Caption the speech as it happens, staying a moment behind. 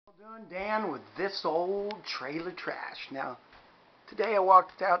Doing Dan with this old trailer trash. Now, today I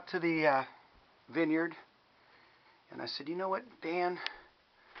walked out to the vineyard and I said, you know what, Dan?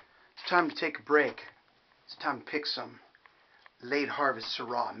 It's time to take a break. It's time to pick some late harvest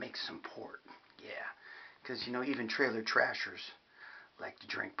Syrah, make some port. Yeah, because you know, even trailer trashers like to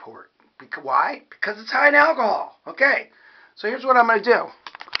drink port. Why? Because it's high in alcohol. Okay, so here's what I'm going to do.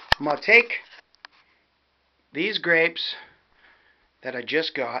 I'm going to take these grapes that I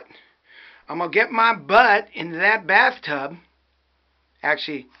just got. I'm going to get my butt into that bathtub.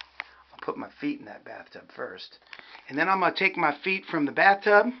 Actually, I'll put my feet in that bathtub first. And then I'm going to take my feet from the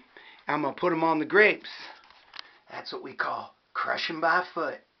bathtub and I'm going to put them on the grapes. That's what we call crushing by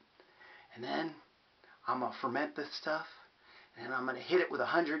foot. And then I'm going to ferment this stuff. And then I'm going to hit it with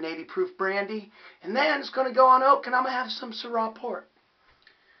 180 proof brandy. And then it's going to go on oak and I'm going to have some Syrah Port.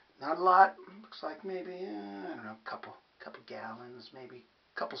 Not a lot. Looks like maybe, I don't know, a couple gallons, maybe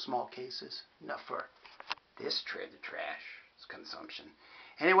a couple small cases. Enough for this trailer trash consumption.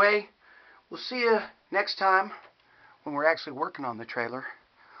 Anyway, we'll see you next time when we're actually working on the trailer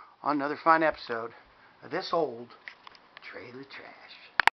on another fine episode of this old trailer trash.